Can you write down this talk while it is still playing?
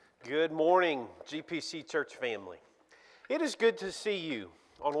Good morning, GPC Church family. It is good to see you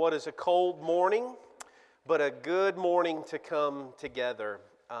on what is a cold morning, but a good morning to come together.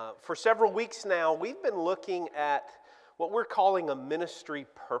 For several weeks now, we've been looking at what we're calling a ministry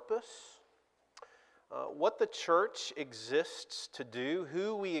purpose, what the church exists to do,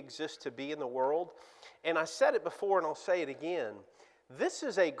 who we exist to be in the world. And I said it before and I'll say it again. This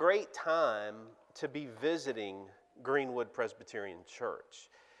is a great time to be visiting Greenwood Presbyterian Church.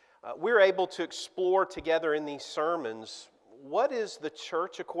 We're able to explore together in these sermons, what is the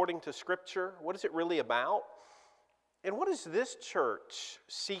church according to Scripture? What is it really about? And what is this church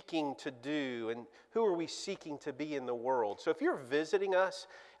seeking to do? And who are we seeking to be in the world? So if you're visiting us,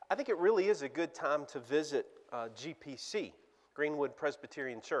 I think it really is a good time to visit GPC, Greenwood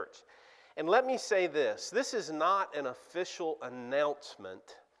Presbyterian Church. And let me say this is not an official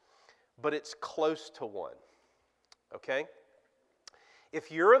announcement, but it's close to one, okay? If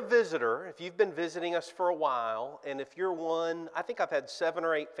you're a visitor, if you've been visiting us for a while, and if you're one, I think I've had 7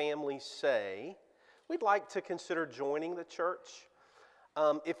 or 8 families say, we'd like to consider joining the church.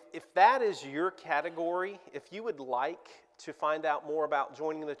 If that is your category, if you would like to find out more about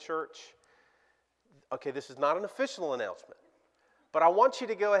joining the church, okay, this is not an official announcement, but I want you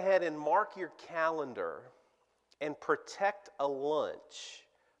to go ahead and mark your calendar and protect a lunch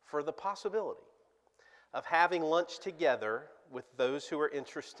for the possibility of having lunch together with those who are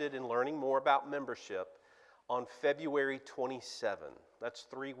interested in learning more about membership on February 27. That's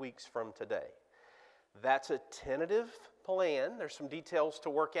 3 weeks from today. That's a tentative plan. There's some details to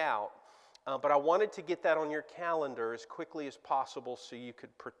work out, but I wanted to get that on your calendar as quickly as possible so you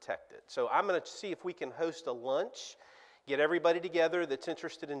could protect it. So I'm going to see if we can host a lunch, get everybody together that's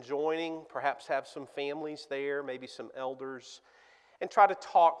interested in joining, perhaps have some families there, maybe some elders, and try to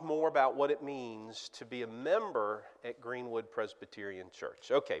talk more about what it means to be a member at Greenwood Presbyterian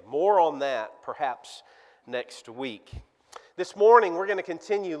Church. Okay, more on that perhaps next week. This morning we're going to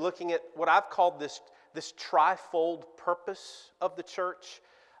continue looking at what I've called this trifold purpose of the church.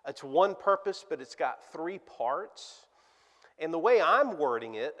 It's one purpose, but it's got 3 parts. And the way I'm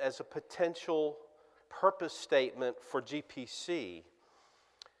wording it as a potential purpose statement for GPC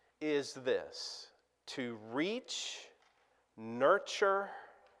is this: to reach, nurture,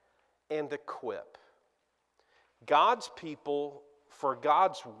 and equip God's people for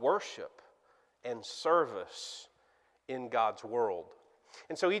God's worship and service in God's world.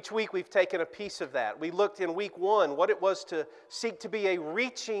 And so each week we've taken a piece of that. We looked in week 1 what it was to seek to be a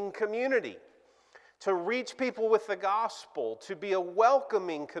reaching community, to reach people with the gospel, to be a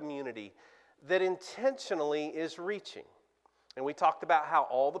welcoming community that intentionally is reaching. And we talked about how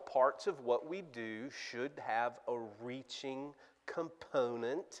all the parts of what we do should have a reaching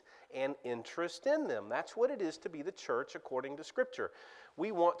component and interest in them. That's what it is to be the church according to Scripture.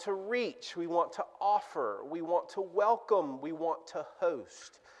 We want to reach, we want to offer, we want to welcome, we want to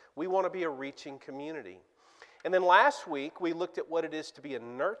host. We want to be a reaching community. And then last week we looked at what it is to be a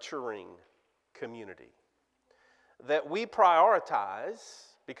nurturing community. That we prioritize,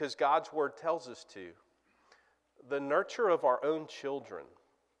 because God's Word tells us to, the nurture of our own children,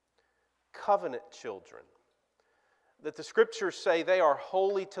 covenant children, that the Scriptures say they are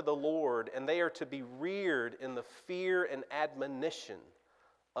holy to the Lord and they are to be reared in the fear and admonition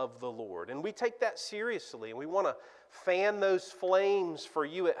of the Lord. And we take that seriously, and we want to fan those flames for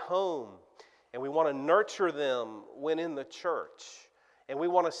you at home, and we want to nurture them when in the church. And we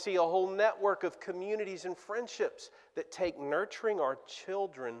want to see a whole network of communities and friendships that take nurturing our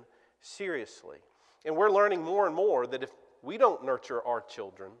children seriously. And we're learning more and more that if we don't nurture our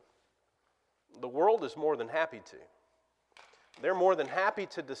children, the world is more than happy to. They're more than happy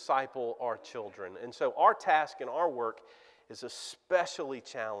to disciple our children. And so our task and our work is especially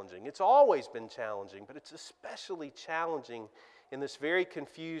challenging. It's always been challenging, but it's especially challenging in this very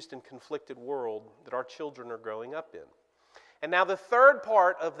confused and conflicted world that our children are growing up in. And now the third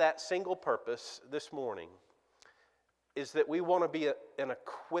part of that single purpose this morning is that we want to be an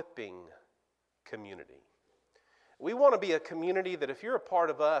equipping community. We want to be a community that if you're a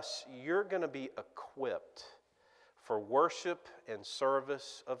part of us, you're going to be equipped for worship and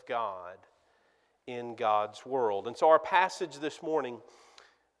service of God in God's world. And so our passage this morning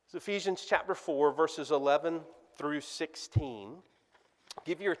is Ephesians chapter 4, verses 11 through 16.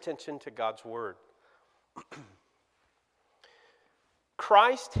 Give your attention to God's Word.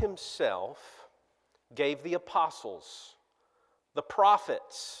 Christ Himself gave the apostles, the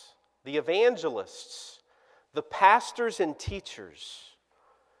prophets, the evangelists, the pastors and teachers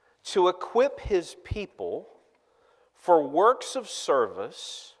to equip His people for works of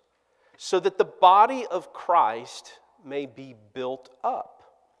service so that the body of Christ may be built up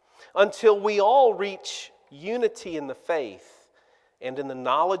until we all reach unity in the faith and in the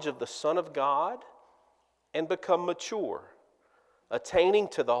knowledge of the Son of God and become mature, attaining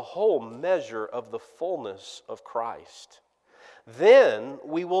to the whole measure of the fullness of Christ. Then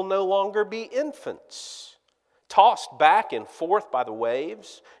we will no longer be infants, tossed back and forth by the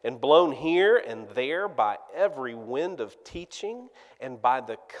waves and blown here and there by every wind of teaching and by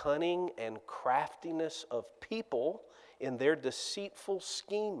the cunning and craftiness of people in their deceitful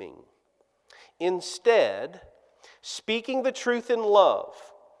scheming. Instead, speaking the truth in love,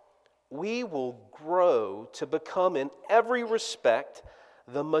 we will grow to become in every respect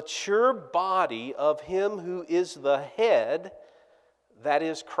the mature body of Him who is the head, that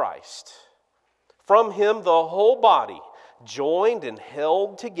is Christ. From Him the whole body, joined and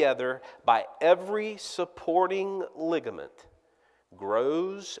held together by every supporting ligament,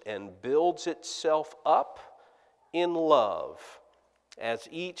 grows and builds itself up in love as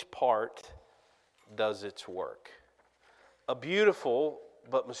each part does its work. A beautiful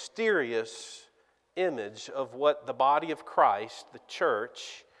but mysterious image of what the body of Christ, the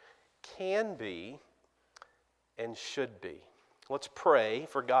church, can be and should be. Let's pray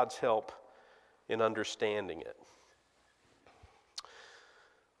for God's help in understanding it.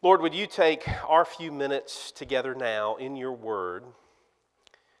 Lord, would you take our few minutes together now in your word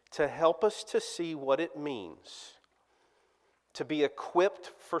to help us to see what it means to be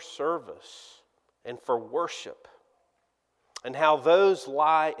equipped for service and for worship, and how those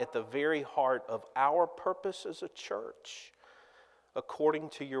lie at the very heart of our purpose as a church, according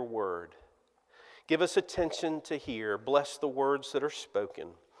to your word. Give us attention to hear. Bless the words that are spoken.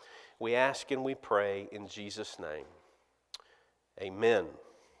 We ask and we pray in Jesus' name. Amen.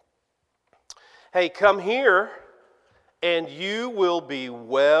 Hey, come here and you will be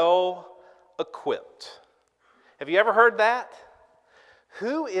well equipped. Have you ever heard that?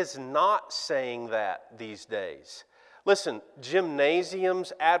 Who is not saying that these days? Listen,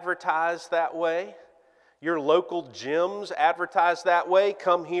 gymnasiums advertise that way. Your local gyms advertise that way.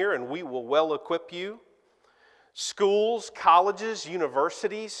 Come here and we will well equip you. Schools, colleges,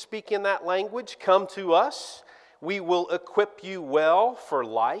 universities speak in that language. Come to us. We will equip you well for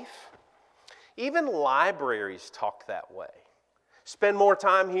life. Even libraries talk that way. Spend more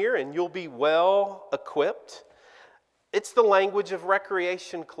time here and you'll be well equipped. It's the language of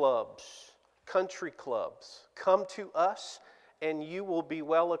recreation clubs, country clubs. Come to us and you will be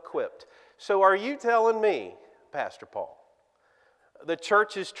well equipped. So are you telling me, Pastor Paul, the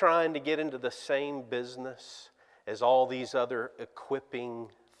church is trying to get into the same business as all these other equipping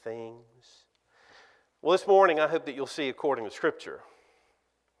things? Well, this morning I hope that you'll see according to Scripture,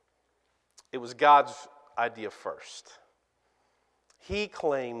 it was God's idea first. He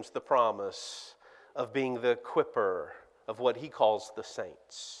claims the promise of being the equipper of what He calls the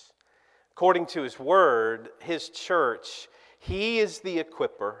saints. According to His Word, His church, He is the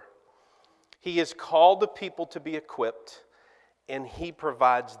equipper. He has called the people to be equipped, and He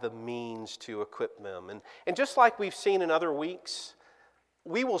provides the means to equip them. And just like we've seen in other weeks,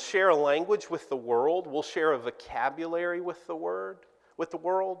 we will share a language with the world. We'll share a vocabulary with the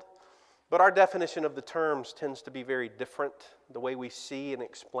world. But our definition of the terms tends to be very different, the way we see and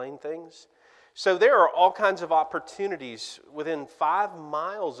explain things. So there are all kinds of opportunities within 5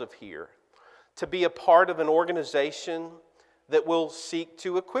 miles of here to be a part of an organization that will seek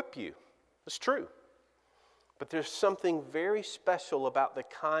to equip you. It's true. But there's something very special about the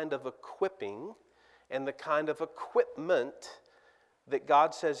kind of equipping and the kind of equipment that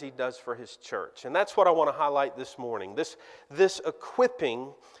God says He does for His church. And that's what I want to highlight this morning. This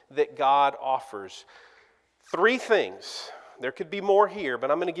equipping that God offers. 3 things. There could be more here,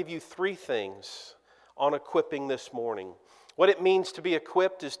 but I'm going to give you 3 things on equipping this morning. What it means to be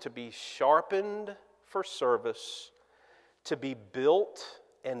equipped is to be sharpened for service, to be built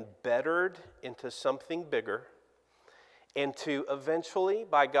and bettered into something bigger, and to eventually,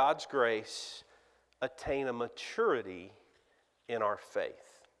 by God's grace, attain a maturity in our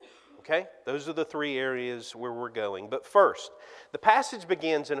faith. Okay? Those are the 3 areas where we're going. But first, the passage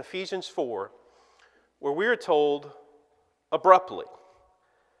begins in Ephesians 4, where we are told abruptly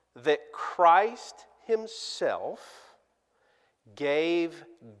that Christ Himself gave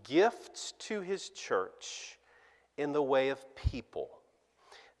gifts to His church in the way of people.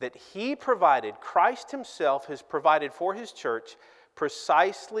 That He provided, Christ Himself has provided for His church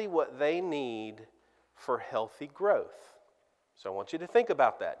precisely what they need for healthy growth. So I want you to think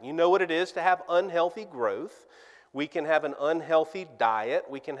about that. You know what it is to have unhealthy growth. We can have an unhealthy diet.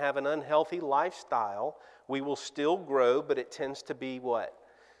 We can have an unhealthy lifestyle. We will still grow, but it tends to be what?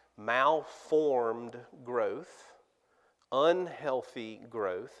 Malformed growth, unhealthy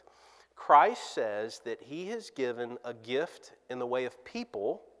growth, Christ says that he has given a gift in the way of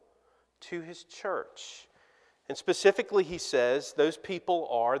people to his church. And specifically, he says those people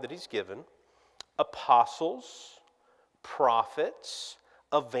are, that he's given, apostles, prophets,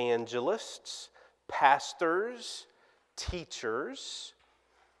 evangelists, pastors, teachers.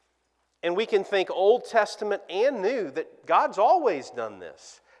 And we can think Old Testament and New that God's always done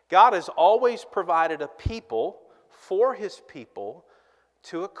this. God has always provided a people for his people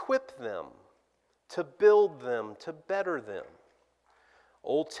to equip them, to build them, to better them.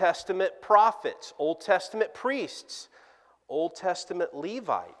 Old Testament prophets, Old Testament priests, Old Testament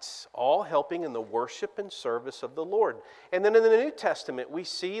Levites, all helping in the worship and service of the Lord. And then in the New Testament, we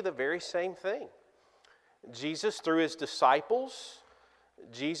see the very same thing. Jesus, through his disciples,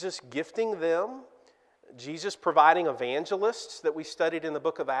 Jesus gifting them, Jesus providing evangelists that we studied in the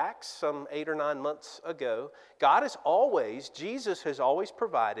book of Acts some 8 or 9 months ago. Jesus has always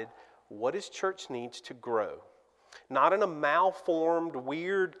provided what his church needs to grow. Not in a malformed,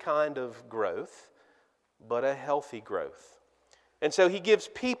 weird kind of growth, but a healthy growth. And so he gives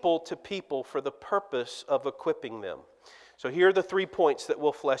people to people for the purpose of equipping them. So here are the 3 points that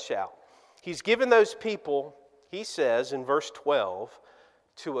we'll flesh out. He's given those people, he says in verse 12,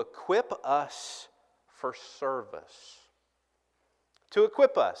 to equip us for service. To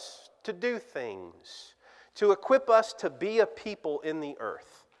equip us to do things. To equip us to be a people in the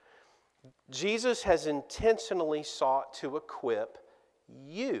earth. Jesus has intentionally sought to equip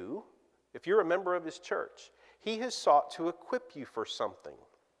you, if you're a member of his church. He has sought to equip you for something.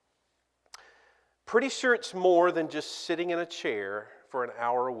 Pretty sure it's more than just sitting in a chair for an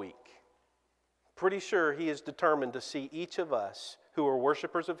hour a week. Pretty sure he is determined to see each of us who are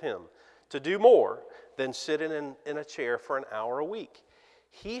worshipers of him to do more than sit in a chair for an hour a week.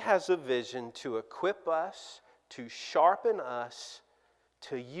 He has a vision to equip us, to sharpen us,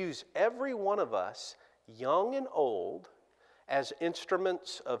 to use every one of us, young and old, as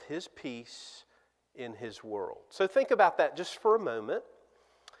instruments of his peace in his world. So think about that just for a moment.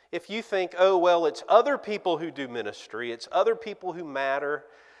 If you think, oh, well, it's other people who do ministry, it's other people who matter,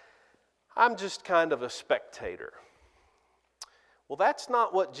 I'm just kind of a spectator. Well, that's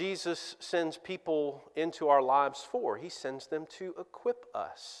not what Jesus sends people into our lives for. He sends them to equip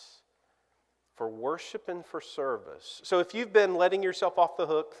us for worship and for service. So if you've been letting yourself off the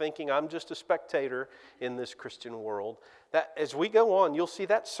hook thinking I'm just a spectator in this Christian world, that as we go on, you'll see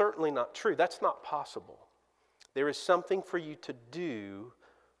that's certainly not true. That's not possible. There is something for you to do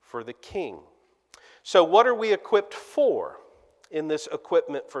for the King. So what are we equipped for in this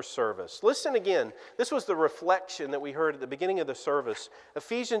equipment for service? Listen again. This was the reflection that we heard at the beginning of the service.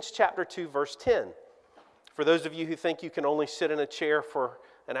 Ephesians chapter 2, verse 10. For those of you who think you can only sit in a chair for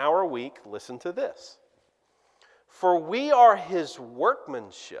an hour a week, listen to this. For we are his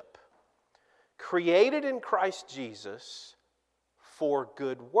workmanship, created in Christ Jesus for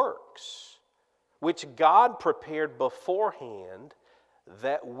good works, which God prepared beforehand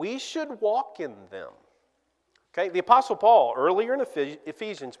that we should walk in them. Okay, the Apostle Paul, earlier in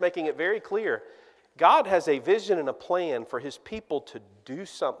Ephesians, making it very clear, God has a vision and a plan for his people to do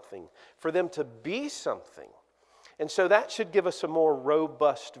something, for them to be something. And so that should give us a more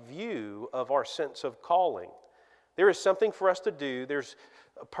robust view of our sense of calling. There is something for us to do. There's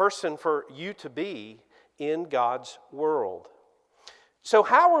a person for you to be in God's world. So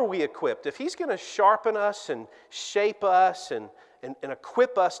how are we equipped? If he's going to sharpen us and shape us and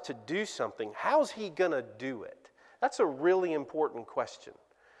equip us to do something, how's he going to do it? That's a really important question.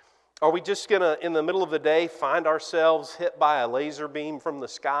 Are we just going to, in the middle of the day, find ourselves hit by a laser beam from the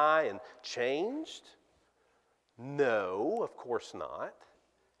sky and changed? No, of course not.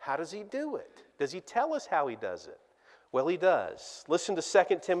 How does he do it? Does he tell us how he does it? Well, he does. Listen to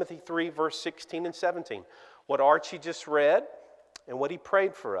 2 Timothy 3, verse 16 and 17. What Archie just read and what he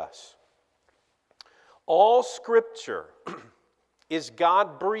prayed for us. All Scripture is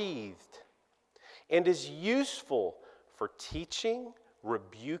God-breathed and is useful for teaching,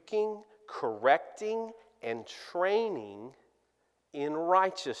 rebuking, correcting, and training in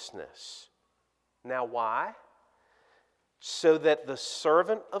righteousness. Now why? So that the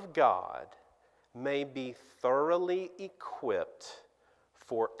servant of God may be thoroughly equipped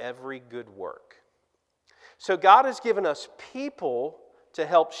for every good work. So God has given us people to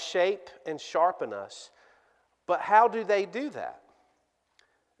help shape and sharpen us. But how do they do that?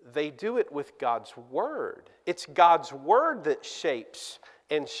 They do it with God's Word. It's God's Word that shapes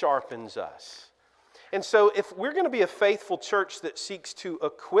and sharpens us. And so if we're going to be a faithful church that seeks to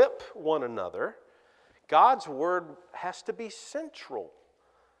equip one another, God's Word has to be central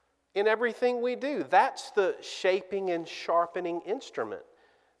in everything we do. That's the shaping and sharpening instrument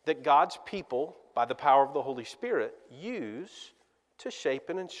that God's people, by the power of the Holy Spirit, use to shape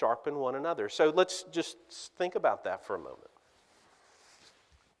and sharpen one another. So let's just think about that for a moment.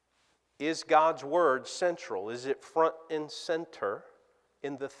 Is God's Word central? Is it front and center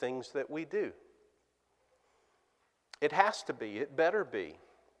in the things that we do? It has to be. It better be,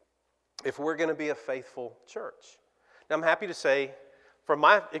 if we're going to be a faithful church. Now, I'm happy to say, from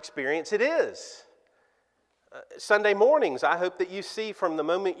my experience, it is. Sunday mornings, I hope that you see from the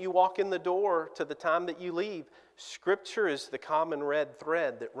moment you walk in the door to the time that you leave, Scripture is the common red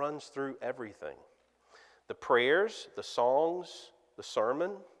thread that runs through everything. The prayers, the songs, the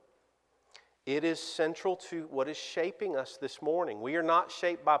sermon, it is central to what is shaping us this morning. We are not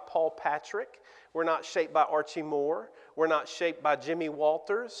shaped by Paul Patrick. We're not shaped by Archie Moore. We're not shaped by Jimmy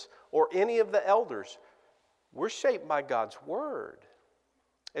Walters or any of the elders. We're shaped by God's Word,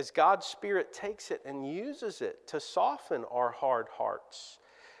 as God's Spirit takes it and uses it to soften our hard hearts,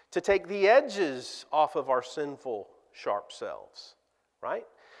 to take the edges off of our sinful, sharp selves, right?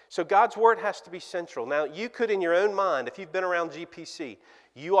 So God's Word has to be central. Now, you could, in your own mind, if you've been around GPC,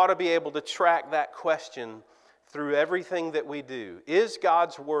 you ought to be able to track that question through everything that we do. Is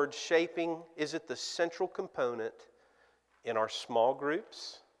God's Word shaping? Is it the central component in our small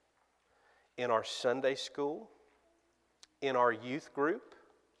groups, in our Sunday school, in our youth group?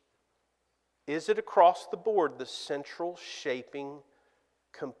 Is it across the board the central shaping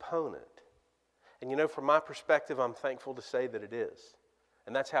component? And you know, from my perspective, I'm thankful to say that it is.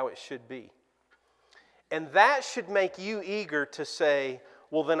 And that's how it should be. And that should make you eager to say,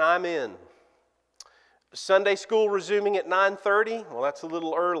 well, then I'm in. Sunday school resuming at 9:30? Well, that's a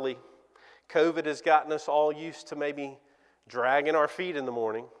little early. COVID has gotten us all used to maybe dragging our feet in the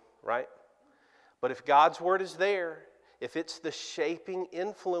morning, right? But if God's Word is there, if it's the shaping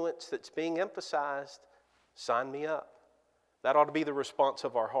influence that's being emphasized, sign me up. That ought to be the response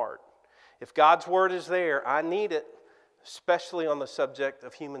of our heart. If God's Word is there, I need it, especially on the subject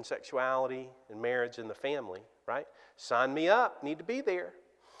of human sexuality and marriage and the family, right? Sign me up, need to be there.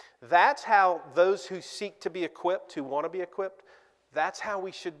 That's how those who seek to be equipped, who want to be equipped, that's how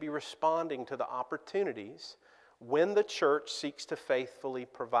we should be responding to the opportunities when the church seeks to faithfully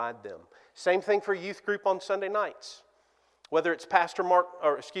provide them. Same thing for youth group on Sunday nights. Whether it's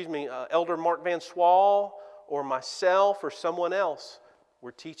Elder Mark Van Swall or myself or someone else,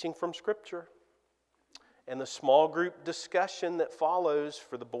 we're teaching from Scripture. And the small group discussion that follows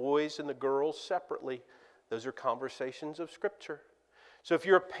for the boys and the girls separately, those are conversations of Scripture. So if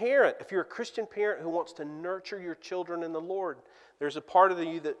you're a parent, if you're a Christian parent who wants to nurture your children in the Lord, there's a part of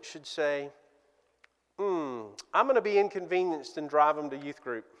you that should say, I'm going to be inconvenienced and drive them to youth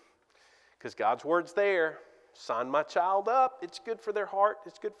group because God's Word's there. Sign my child up. It's good for their heart.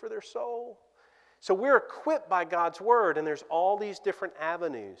 It's good for their soul. So we're equipped by God's Word, and there's all these different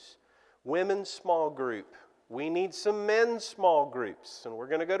avenues. Women's small group. We need some men's small groups, and we're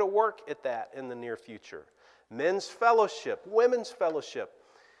going to go to work at that in the near future. Men's fellowship, women's fellowship.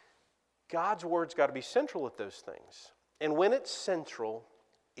 God's Word's got to be central at those things. And when it's central,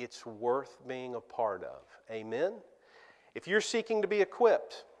 it's worth being a part of. Amen? If you're seeking to be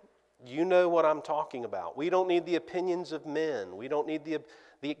equipped, you know what I'm talking about. We don't need the opinions of men. We don't need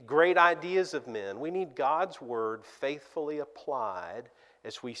the great ideas of men. We need God's Word faithfully applied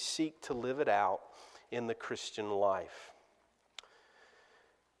as we seek to live it out in the Christian life.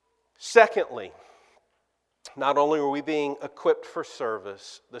 Secondly, not only are we being equipped for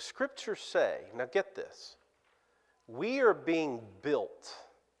service, the Scriptures say, now get this, we are being built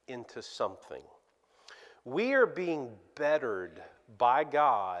into something. We are being bettered by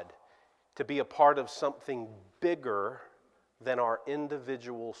God to be a part of something bigger than our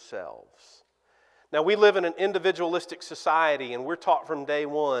individual selves. Now, we live in an individualistic society, and we're taught from day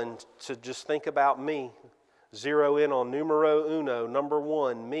one to just think about me. Zero in on numero uno, number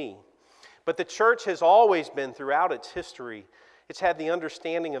one, me. But the church has always been, throughout its history, it's had the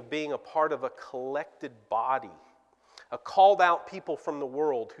understanding of being a part of a collected body, a called out people from the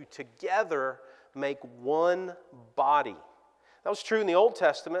world who together make one body. That was true in the Old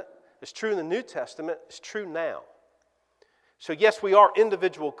Testament. It's true in the New Testament. It's true now. So yes, we are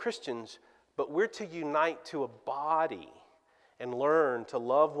individual Christians, but we're to unite to a body and learn to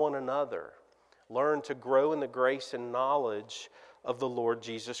love one another, learn to grow in the grace and knowledge of the Lord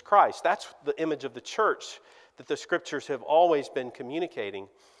Jesus Christ. That's the image of the church that the Scriptures have always been communicating.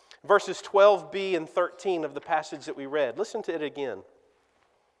 Verses 12b and 13 of the passage that we read, listen to it again.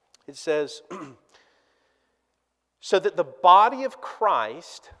 It says, so that the body of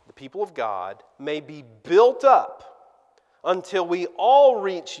Christ, the people of God, may be built up until we all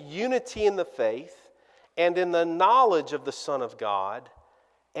reach unity in the faith and in the knowledge of the Son of God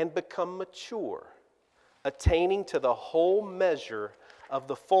and become mature, attaining to the whole measure of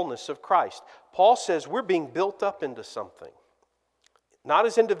the fullness of Christ. Paul says we're being built up into something. Not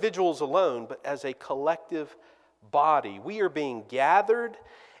as individuals alone, but as a collective body. We are being gathered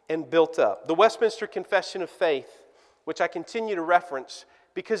and built up. The Westminster Confession of Faith, which I continue to reference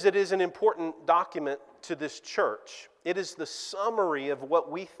because it is an important document to this church. It is the summary of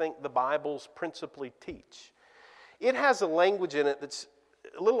what we think the Bibles principally teach. It has a language in it that's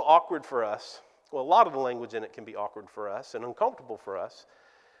a little awkward for us. Well, a lot of the language in it can be awkward for us and uncomfortable for us.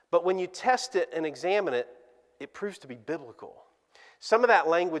 But when you test it and examine it, it proves to be biblical. Some of that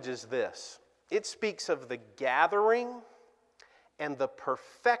language is this. It speaks of the gathering and the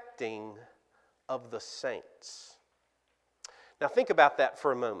perfecting of the saints. Now think about that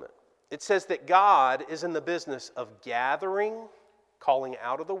for a moment. It says that God is in the business of gathering, calling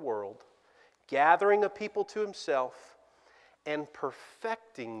out of the world, gathering a people to himself, and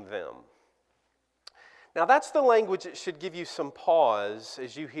perfecting them. Now that's the language that should give you some pause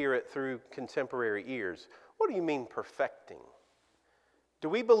as you hear it through contemporary ears. What do you mean perfecting? Do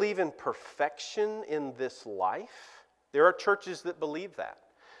we believe in perfection in this life? There are churches that believe that.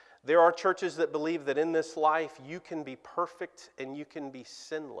 There are churches that believe that in this life you can be perfect and you can be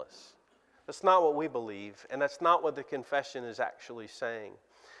sinless. That's not what we believe, and that's not what the confession is actually saying.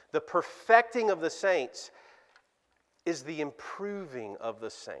 The perfecting of the saints is the improving of the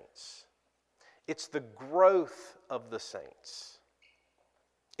saints. It's the growth of the saints.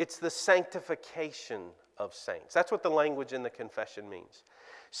 It's the sanctification of saints. That's what the language in the confession means.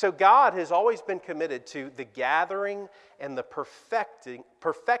 So God has always been committed to the gathering and the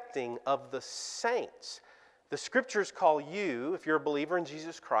perfecting of the saints. The Scriptures call you, if you're a believer in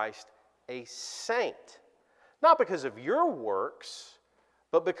Jesus Christ, a saint. Not because of your works,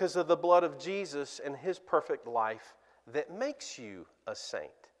 but because of the blood of Jesus and his perfect life that makes you a saint.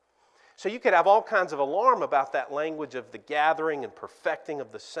 So you could have all kinds of alarm about that language of the gathering and perfecting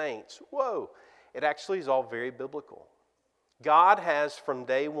of the saints. Whoa, it actually is all very biblical. God has from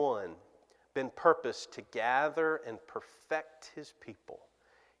day one been purposed to gather and perfect his people.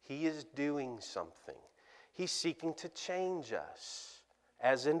 He is doing something. He's seeking to change us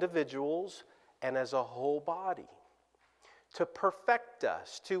as individuals and as a whole body. To perfect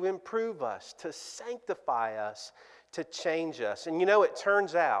us, to improve us, to sanctify us, to change us. And you know, it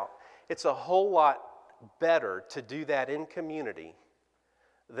turns out it's a whole lot better to do that in community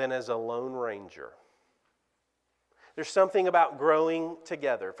than as a lone ranger. There's something about growing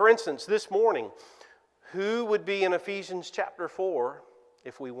together. For instance, this morning, who would be in Ephesians chapter 4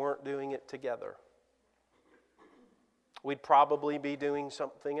 if we weren't doing it together? We'd probably be doing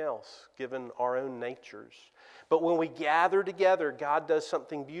something else, given our own natures. But when we gather together, God does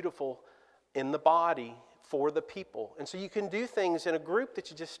something beautiful in the body for the people. And so you can do things in a group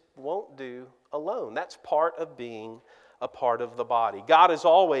that you just won't do alone. That's part of being a part of the body. God has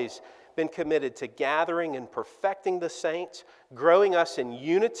always been committed to gathering and perfecting the saints, growing us in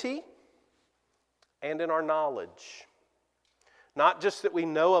unity and in our knowledge. Not just that we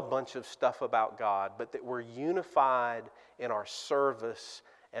know a bunch of stuff about God, but that we're unified in our service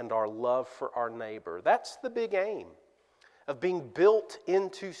and our love for our neighbor. That's the big aim of being built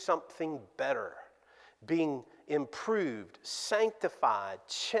into something better, being improved, sanctified,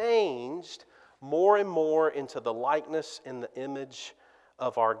 changed more and more into the likeness and the image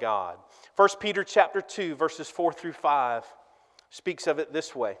of our God. 1 Peter chapter 2, verses 4 through 5 speaks of it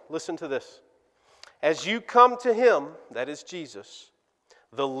this way. Listen to this. As you come to him, that is Jesus,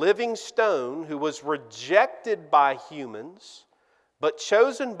 the living stone who was rejected by humans, but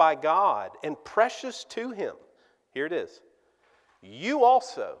chosen by God and precious to him. Here it is. You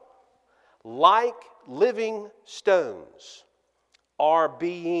also, like living stones, are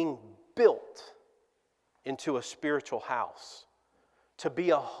being built into a spiritual house, to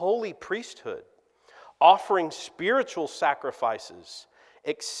be a holy priesthood, offering spiritual sacrifices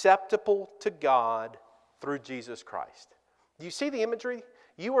acceptable to God through Jesus Christ. Do you see the imagery?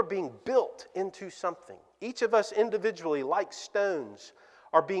 You are being built into something. Each of us individually, like stones,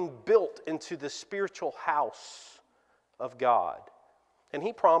 are being built into the spiritual house of God. And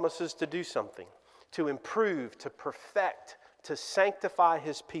he promises to do something, to improve, to perfect, to sanctify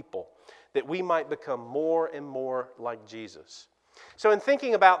his people, that we might become more and more like Jesus. So in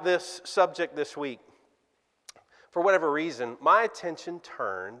thinking about this subject this week, for whatever reason, my attention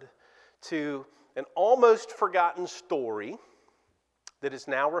turned to an almost forgotten story that is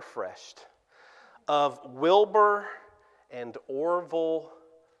now refreshed of Wilbur and Orville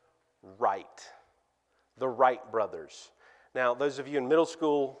Wright, the Wright brothers. Now, those of you in middle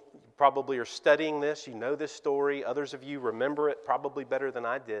school probably are studying this. You know this story. Others of you remember it probably better than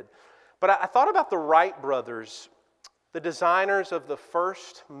I did. But I thought about the Wright brothers, the designers of the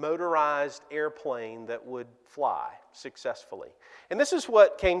first motorized airplane that would fly successfully. And this is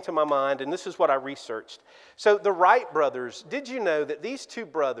what came to my mind, and this is what I researched. So the Wright brothers, did you know that these two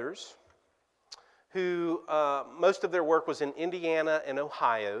brothers, who most of their work was in Indiana and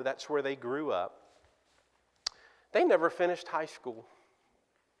Ohio, that's where they grew up, they never finished high school.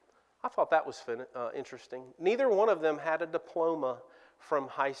 I thought that was interesting. Neither one of them had a diploma from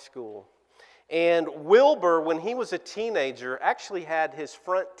high school. And Wilbur, when he was a teenager, actually had his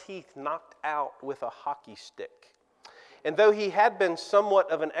front teeth knocked out with a hockey stick. And though he had been somewhat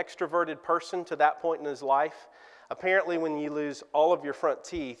of an extroverted person to that point in his life, apparently when you lose all of your front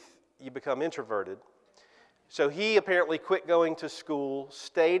teeth, you become introverted. So he apparently quit going to school,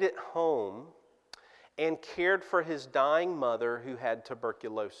 stayed at home, and cared for his dying mother who had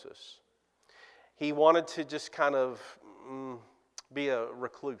tuberculosis. He wanted to just kind of be a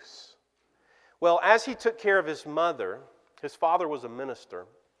recluse. Well, as he took care of his mother, his father was a minister,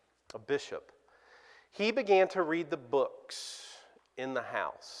 a bishop. He began to read the books in the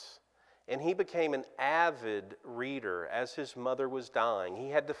house, and he became an avid reader as his mother was dying. He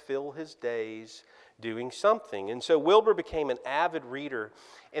had to fill his days doing something. And so Wilbur became an avid reader,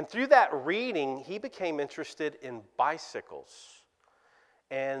 and through that reading, he became interested in bicycles.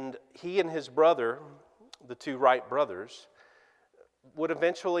 And he and his brother, the two Wright brothers, would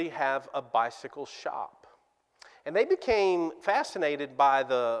eventually have a bicycle shop. And they became fascinated by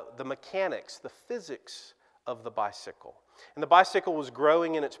the mechanics, the physics of the bicycle. And the bicycle was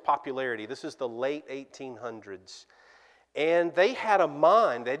growing in its popularity. This is the late 1800s. And they had a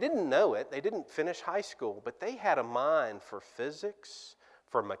mind. They didn't know it. They didn't finish high school, but they had a mind for physics,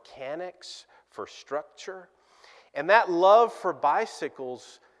 for mechanics, for structure. And that love for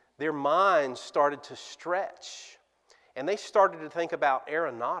bicycles, their minds started to stretch. And they started to think about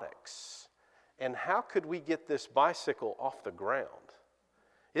aeronautics. And how could we get this bicycle off the ground?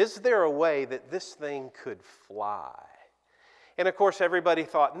 Is there a way that this thing could fly? And of course, everybody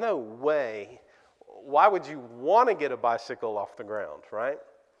thought, no way. Why would you want to get a bicycle off the ground, right?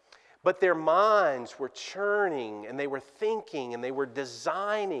 But their minds were churning, and they were thinking, and they were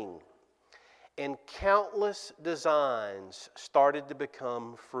designing. And countless designs started to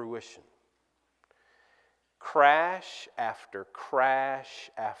become fruition. Crash after crash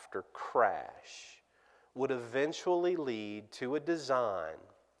after crash would eventually lead to a design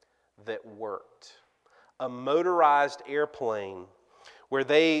that worked. A motorized airplane where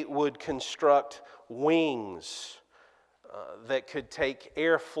they would construct wings that could take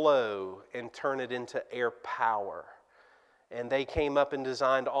airflow and turn it into air power. And they came up and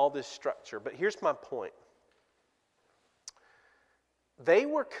designed all this structure. But here's my point. They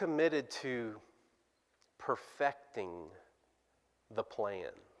were committed to perfecting the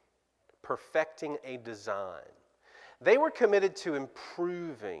plan, perfecting a design. They were committed to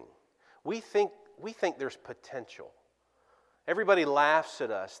improving. We think there's potential. Everybody laughs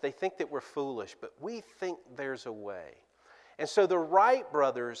at us. They think that we're foolish, but we think there's a way. And so the Wright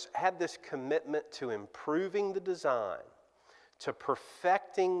brothers had this commitment to improving the design, to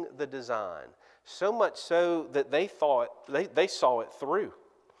perfecting the design, so much so that they saw it through.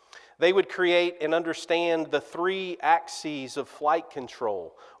 They would create and understand the three axes of flight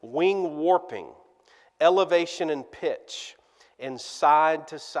control: wing warping, elevation and pitch, and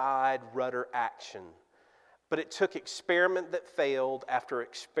side-to-side rudder action. But it took experiment that failed after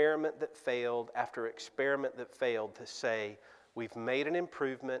experiment that failed after experiment that failed to say, we've made an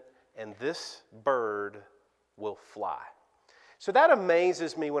improvement and this bird will fly. So that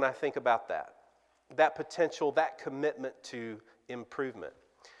amazes me when I think about that potential, that commitment to improvement.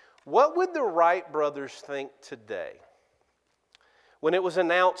 What would the Wright brothers think today when it was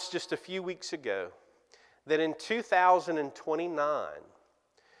announced just a few weeks ago that in 2029,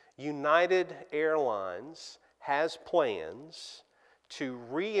 United Airlines has plans to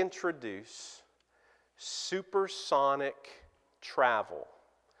reintroduce supersonic travel,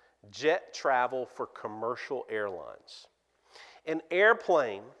 jet travel for commercial airlines? An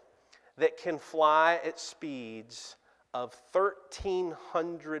airplane that can fly at speeds of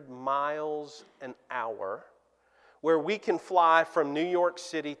 1,300 miles an hour, where we can fly from New York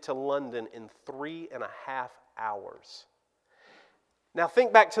City to London in 3.5 hours. Now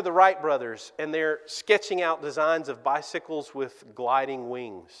think back to the Wright brothers, and they're sketching out designs of bicycles with gliding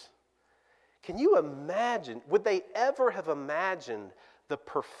wings. Can you imagine, would they ever have imagined the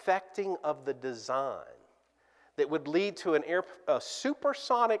perfecting of the design that would lead to a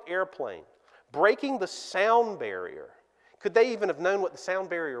supersonic airplane breaking the sound barrier, could they even have known what the sound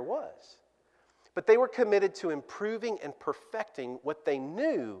barrier was? But they were committed to improving and perfecting what they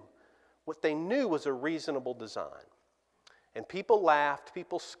knew was a reasonable design. And people laughed,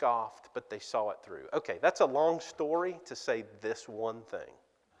 people scoffed, but they saw it through. Okay, that's a long story to say this one thing.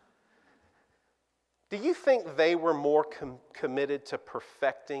 Do you think they were more committed to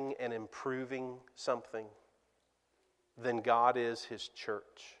perfecting and improving something than God is His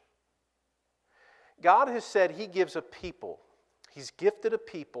church? God has said He gives a people, He's gifted a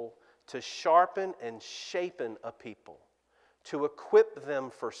people to sharpen and shapen a people, to equip them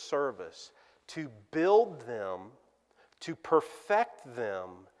for service, to build them, to perfect them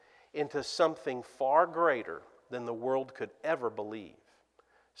into something far greater than the world could ever believe,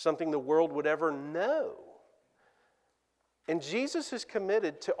 something the world would ever know. And Jesus is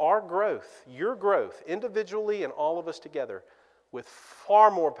committed to our growth, your growth, individually and all of us together, with far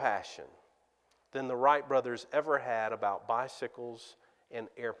more passion than the Wright brothers ever had about bicycles and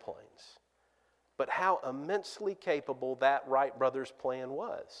airplanes. But how immensely capable that Wright brothers plan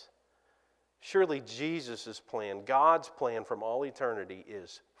was. Surely Jesus' plan, God's plan from all eternity,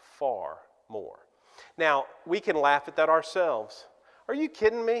 is far more. Now, we can laugh at that ourselves. Are you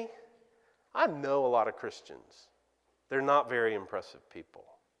kidding me? I know a lot of Christians. They're not very impressive people.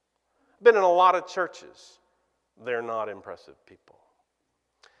 I've been in a lot of churches. They're not impressive people.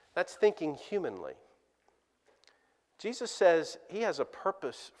 That's thinking humanly. Jesus says He has a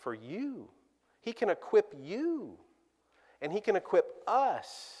purpose for you. He can equip you. And He can equip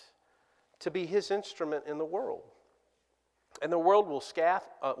us to be His instrument in the world. And the world will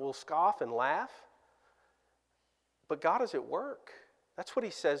scoff and laugh. But God is at work. That's what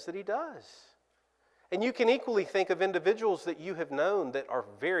He says that He does. And you can equally think of individuals that you have known that are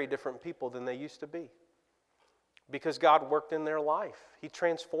very different people than they used to be. Because God worked in their life. He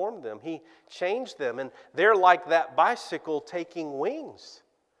transformed them. He changed them. And they're like that bicycle taking wings.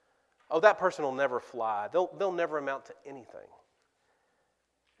 Oh, that person will never fly. They'll never amount to anything.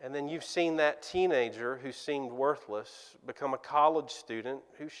 And then you've seen that teenager who seemed worthless become a college student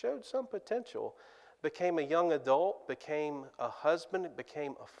who showed some potential, became a young adult, became a husband,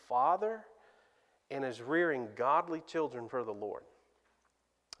 became a father, and is rearing godly children for the Lord.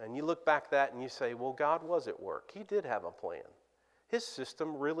 And you look back at that and you say, well, God was at work. He did have a plan. His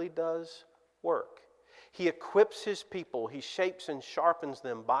system really does work. He equips His people. He shapes and sharpens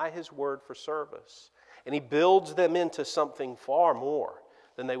them by His word for service. And He builds them into something far more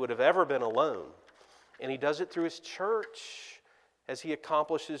than they would have ever been alone. And He does it through His church as He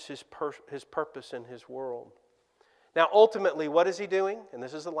accomplishes His purpose in His world. Now, ultimately, what is He doing? And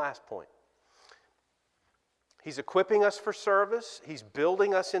this is the last point. He's equipping us for service. He's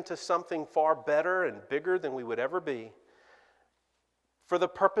building us into something far better and bigger than we would ever be for the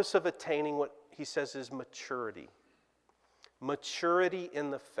purpose of attaining what He says is maturity. Maturity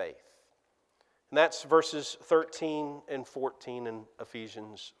in the faith. And that's verses 13 and 14 in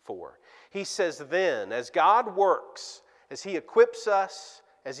Ephesians 4. He says, then, as God works, as He equips us,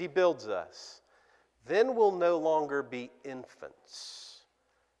 as He builds us, then we'll no longer be infants,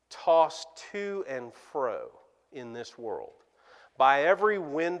 tossed to and fro in this world by every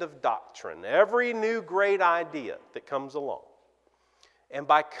wind of doctrine, every new great idea that comes along, and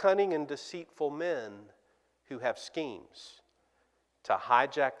by cunning and deceitful men who have schemes to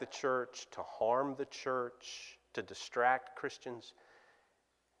hijack the church, to harm the church, to distract Christians.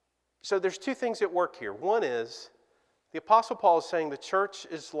 So there's two things at work here. One is, the Apostle Paul is saying the church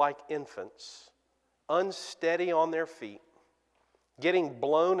is like infants, unsteady on their feet, getting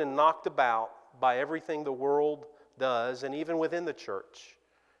blown and knocked about by everything the world does, and even within the church,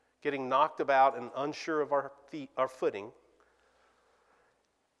 getting knocked about and unsure of our footing.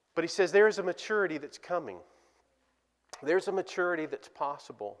 But he says there is a maturity that's coming. There's a maturity that's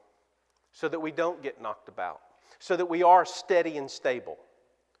possible so that we don't get knocked about, so that we are steady and stable,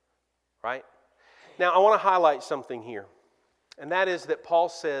 right? Now, I want to highlight something here, and that is that Paul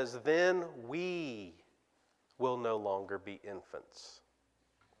says, then we will no longer be infants.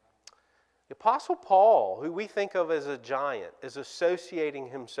 The Apostle Paul, who we think of as a giant, is associating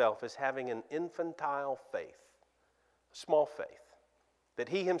himself as having an infantile faith, a small faith, that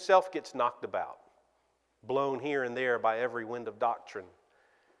he himself gets knocked about, blown here and there by every wind of doctrine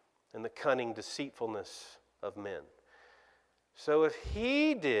and the cunning deceitfulness of men. So if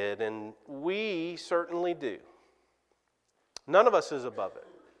he did, and we certainly do, none of us is above it.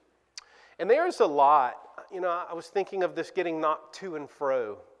 And there's a lot, I was thinking of this getting knocked to and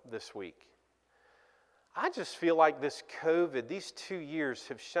fro this week. I just feel like this COVID, these 2 years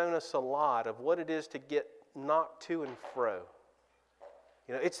have shown us a lot of what it is to get knocked to and fro.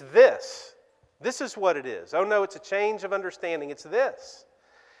 It's this This is what it is. Oh no, it's a change of understanding. It's this.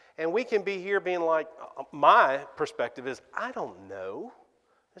 And we can be here being like, my perspective is, I don't know.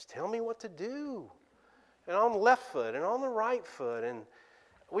 Just tell me what to do. And on the left foot and on the right foot. And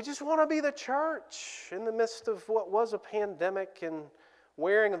we just want to be the church in the midst of what was a pandemic and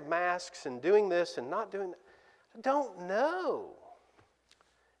wearing of masks and doing this and not doing that. I don't know.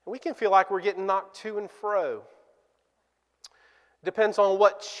 We can feel like we're getting knocked to and fro. Depends on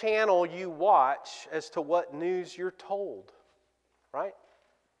what channel you watch as to what news you're told, right?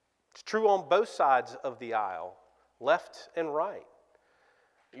 It's true on both sides of the aisle, left and right.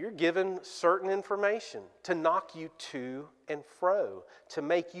 You're given certain information to knock you to and fro, to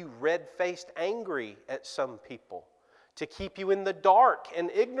make you red-faced angry at some people, to keep you in the dark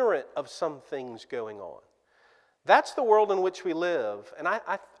and ignorant of some things going on. That's the world in which we live, and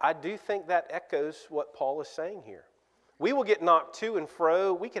I do think that echoes what Paul is saying here. We will get knocked to and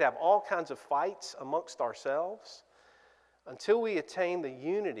fro. We could have all kinds of fights amongst ourselves until we attain the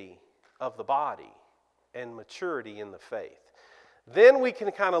unity of the body and maturity in the faith. Then we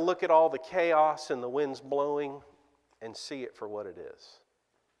can kind of look at all the chaos and the winds blowing and see it for what it is.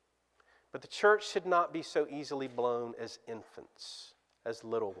 But the church should not be so easily blown as infants, as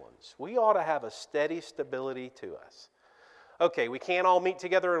little ones. We ought to have a steady stability to us. Okay, we can't all meet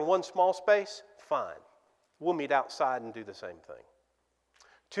together in one small space? Fine. We'll meet outside and do the same thing.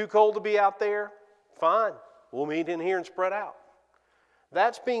 Too cold to be out there? Fine. We'll meet in here and spread out.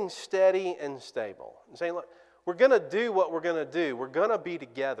 That's being steady and stable. And saying, look, we're going to do what we're going to do. We're going to be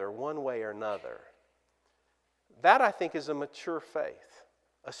together one way or another. That, I think, is a mature faith.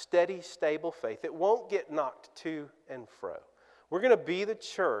 A steady, stable faith. It won't get knocked to and fro. We're going to be the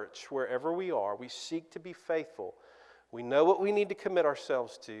church wherever we are. We seek to be faithful. We know what we need to commit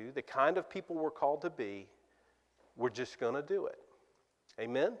ourselves to, the kind of people we're called to be. We're just going to do it.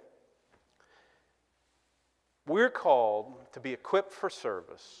 Amen? We're called to be equipped for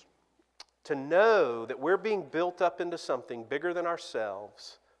service, to know that we're being built up into something bigger than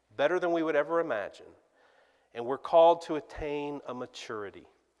ourselves, better than we would ever imagine. And we're called to attain a maturity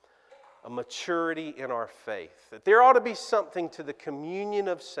in our faith. That there ought to be something to the communion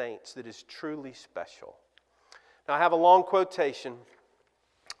of saints that is truly special. Now, I have a long quotation,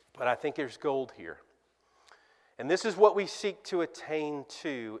 but I think there's gold here. And this is what we seek to attain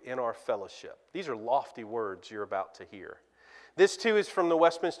to in our fellowship. These are lofty words you're about to hear. This too is from the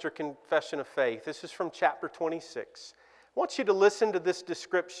Westminster Confession of Faith. This is from chapter 26. I want you to listen to this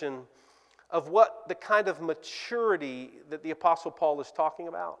description of what the kind of maturity that the Apostle Paul is talking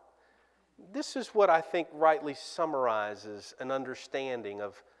about. This is what I think rightly summarizes an understanding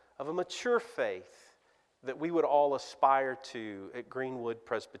of a mature faith that we would all aspire to at Greenwood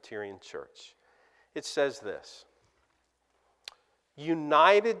Presbyterian Church. It says this: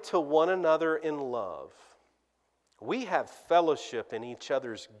 united to one another in love, we have fellowship in each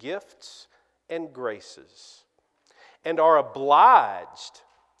other's gifts and graces, and are obliged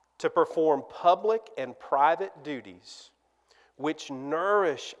to perform public and private duties which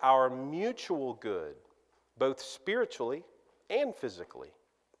nourish our mutual good, both spiritually and physically.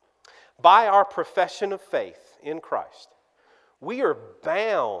 By our profession of faith in Christ, we are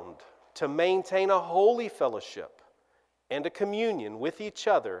bound to maintain a holy fellowship and a communion with each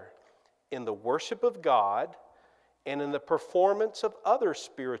other in the worship of God and in the performance of other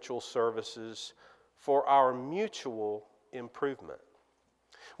spiritual services for our mutual improvement.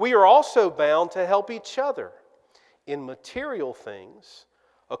 We are also bound to help each other in material things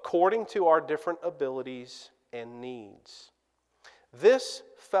according to our different abilities and needs. This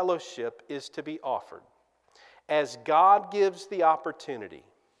fellowship is to be offered as God gives the opportunity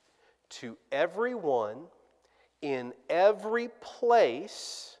to everyone in every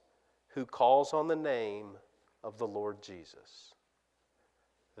place who calls on the name of the Lord Jesus.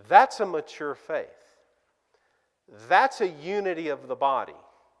 That's a mature faith. That's a unity of the body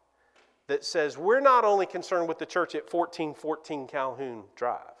that says we're not only concerned with the church at 1414 Calhoun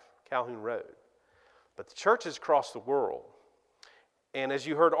Road, but the churches across the world. And as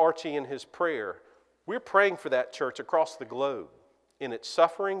you heard Archie in his prayer, we're praying for that church across the globe in its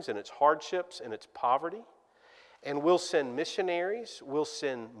sufferings, in its hardships, in its poverty. And we'll send missionaries, we'll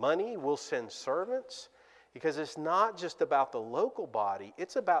send money, we'll send servants, because it's not just about the local body,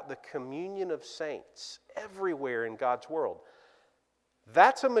 it's about the communion of saints everywhere in God's world.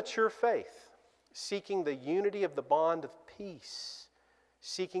 That's a mature faith, seeking the unity of the bond of peace,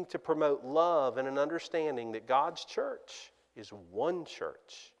 seeking to promote love and an understanding that God's church is one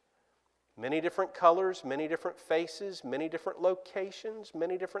church. Many different colors, many different faces, many different locations,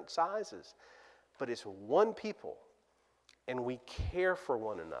 many different sizes. But it's one people, and we care for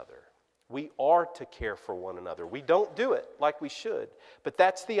one another. We are to care for one another. We don't do it like we should, but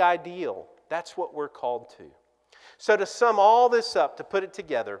that's the ideal. That's what we're called to. So to sum all this up, to put it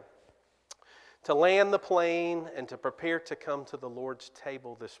together, to land the plane and to prepare to come to the Lord's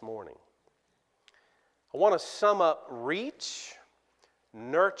table this morning, I want to sum up reach,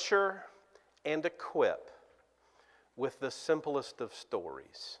 nurture, and equip with the simplest of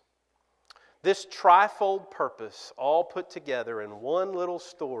stories. This trifold purpose all put together in one little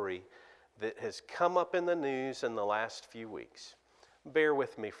story that has come up in the news in the last few weeks. Bear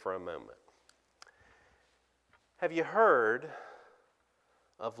with me for a moment. Have you heard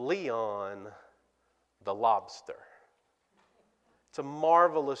of Leon the lobster? It's a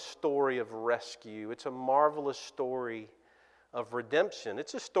marvelous story of rescue. It's a marvelous story of redemption.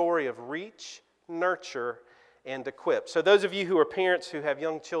 It's a story of reach, nurture, and equip. So those of you who are parents who have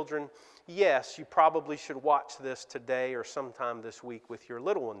young children, yes, you probably should watch this today or sometime this week with your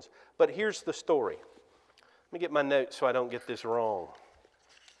little ones. But here's the story. Let me get my notes so I don't get this wrong,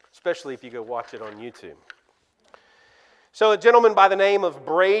 especially if you go watch it on YouTube. So a gentleman by the name of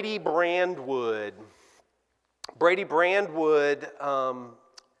Brady Brandwood. Brady Brandwood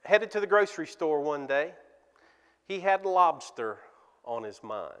headed to the grocery store one day. He had lobster on his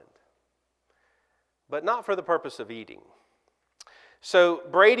mind, but not for the purpose of eating. So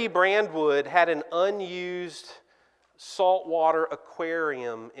Brady Brandwood had an unused saltwater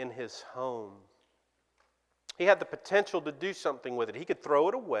aquarium in his home. He had the potential to do something with it. He could throw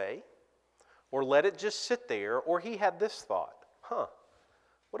it away or let it just sit there, or he had this thought,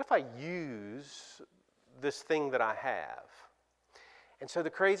 what if I use this thing that I have? And so the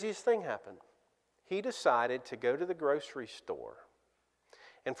craziest thing happened. He decided to go to the grocery store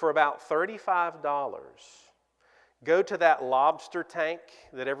and for about $35, go to that lobster tank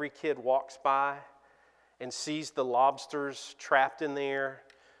that every kid walks by and sees the lobsters trapped in there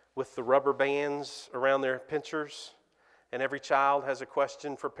with the rubber bands around their pinchers. And every child has a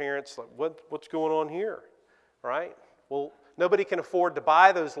question for parents, like, what's going on here, right? Well, nobody can afford to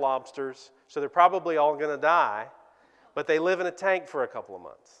buy those lobsters, so they're probably all going to die, but they live in a tank for a couple of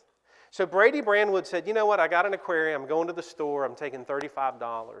months. So Brady Brandwood said, you know what, I got an aquarium, I'm going to the store, I'm taking $35.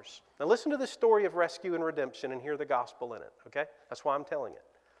 Now listen to this story of rescue and redemption and hear the gospel in it, okay? That's why I'm telling it.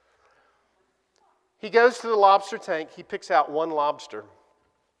 He goes to the lobster tank, he picks out one lobster.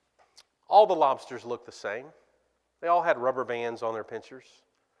 All the lobsters look the same. They all had rubber bands on their pinchers.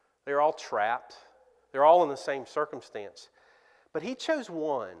 They were all trapped. They're all in the same circumstance. But he chose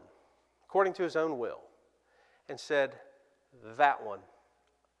one, according to his own will, and said, that one.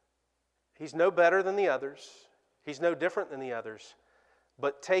 He's no better than the others. He's no different than the others.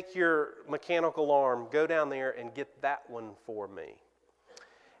 But take your mechanical arm, go down there and get that one for me.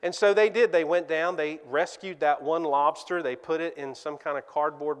 And so they did. They went down. They rescued that one lobster. They put it in some kind of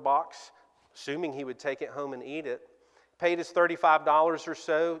cardboard box, assuming he would take it home and eat it. Paid his $35 or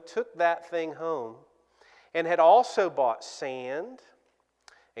so, took that thing home, and had also bought sand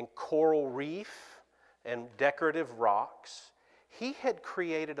and coral reef and decorative rocks. He had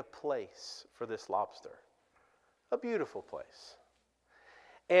created a place for this lobster, a beautiful place.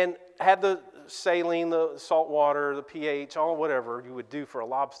 And had the saline, the salt water, the pH, all whatever you would do for a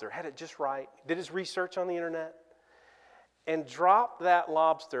lobster, had it just right, did his research on the internet, and dropped that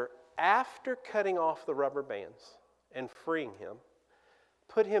lobster after cutting off the rubber bands and freeing him,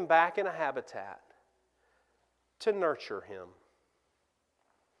 put him back in a habitat to nurture him,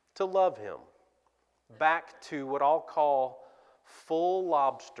 to love him, back to what I'll call full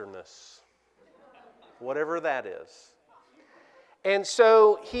lobsterness, whatever that is. And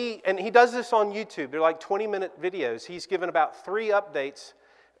so he does this on YouTube. They're like 20-minute videos. He's given about 3 updates.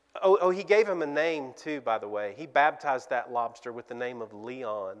 He gave him a name too, by the way. He baptized that lobster with the name of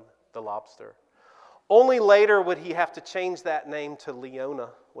Leon the lobster. Only later would he have to change that name to Leona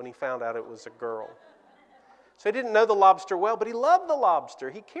when he found out it was a girl. So he didn't know the lobster well, but he loved the lobster.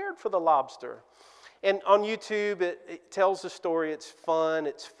 He cared for the lobster. And on YouTube, it tells the story. It's fun,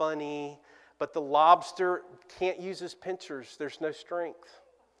 it's funny, but the lobster can't use his pinchers. There's no strength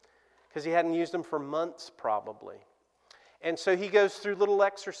because he hadn't used them for months probably. And so he goes through little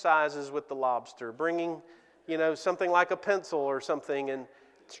exercises with the lobster, bringing, something like a pencil or something, and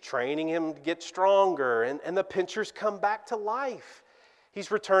training him to get stronger, and the pinchers come back to life.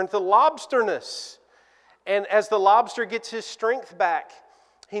 He's returned to lobsterness. And as the lobster gets his strength back,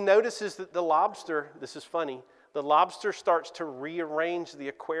 he notices that the lobster, this is funny, the lobster starts to rearrange the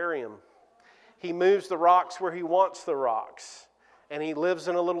aquarium. He moves the rocks where he wants the rocks. And he lives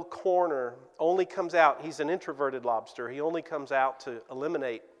in a little corner, only comes out, he's an introverted lobster, he only comes out to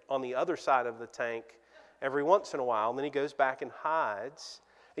eliminate on the other side of the tank every once in a while, and then he goes back and hides.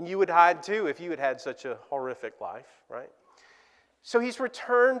 And you would hide too if you had had such a horrific life, right? So he's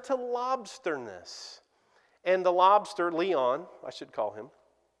returned to lobsterness. And the lobster, Leon, I should call him,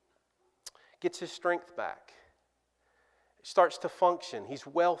 gets his strength back. Starts to function. He's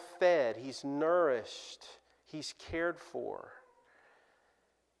well fed. He's nourished. He's cared for.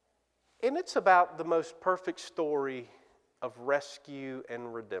 And it's about the most perfect story of rescue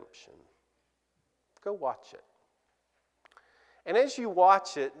and redemption. Go watch it. And as you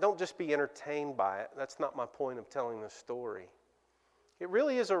watch it, don't just be entertained by it. That's not my point of telling the story. It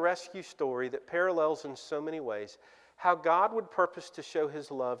really is a rescue story that parallels in so many ways how God would purpose to show His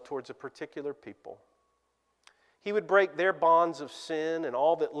love towards a particular people. He would break their bonds of sin and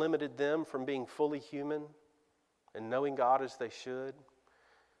all that limited them from being fully human and knowing God as they should.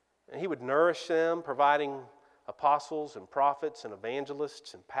 And He would nourish them, providing apostles and prophets and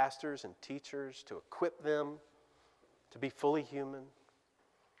evangelists and pastors and teachers to equip them to be fully human.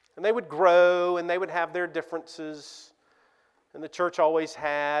 And they would grow and they would have their differences. And the church always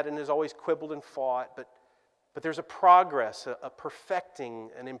had and has always quibbled and fought. But there's a progress, a perfecting,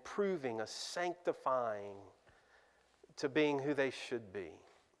 an improving, a sanctifying to being who they should be.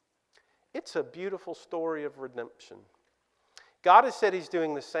 It's a beautiful story of redemption. God has said He's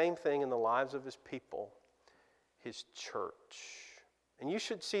doing the same thing in the lives of His people, His church. And you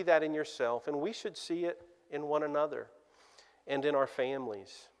should see that in yourself, and we should see it in one another and in our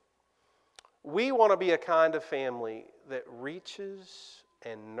families. We want to be a kind of family that reaches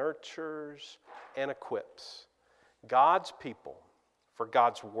and nurtures and equips God's people for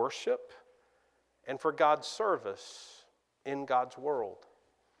God's worship and for God's service in God's world.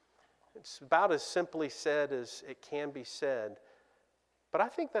 It's about as simply said as it can be said, but I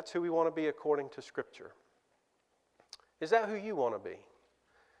think that's who we want to be according to Scripture. Is that who you want to be?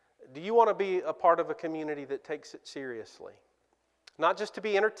 Do you want to be a part of a community that takes it seriously? Not just to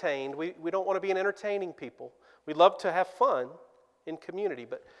be entertained. We don't want to be an entertaining people. We love to have fun in community,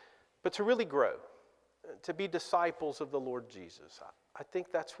 but to really grow, to be disciples of the Lord Jesus. I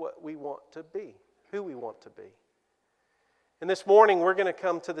think that's what we want to be, who we want to be. And this morning we're going to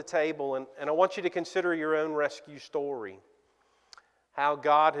come to the table, and I want you to consider your own rescue story. How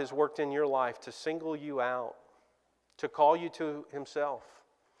God has worked in your life to single you out, to call you to Himself,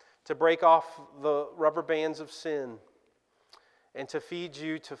 to break off the rubber bands of sin, and to feed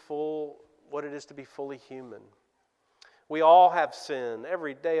you to what it is to be fully human. We all have sin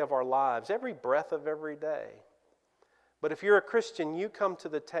every day of our lives, every breath of every day. But if you're a Christian, you come to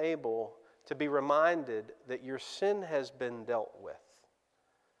the table to be reminded that your sin has been dealt with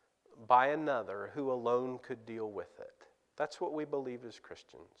by another who alone could deal with it. That's what we believe as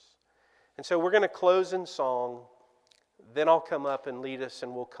Christians. And so we're going to close in song. Then I'll come up and lead us,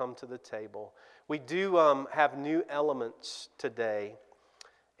 and we'll come to the table. We do have new elements today,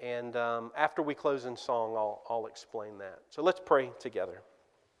 and after we close in song, I'll explain that. So let's pray together.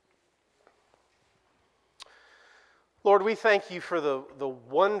 Lord, we thank You for the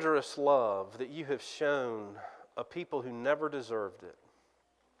wondrous love that You have shown a people who never deserved it.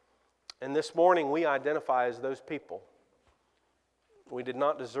 And this morning we identify as those people. We did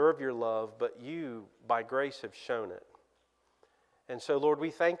not deserve Your love, but You, by grace, have shown it. And so, Lord,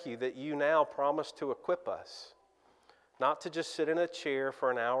 we thank You that You now promise to equip us, not to just sit in a chair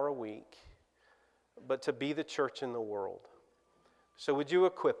for an hour a week, but to be the church in the world. So would You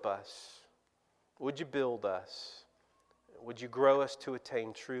equip us? Would You build us? Would You grow us to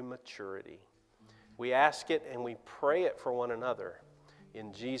attain true maturity? We ask it and we pray it for one another.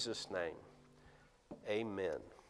 In Jesus' name, amen.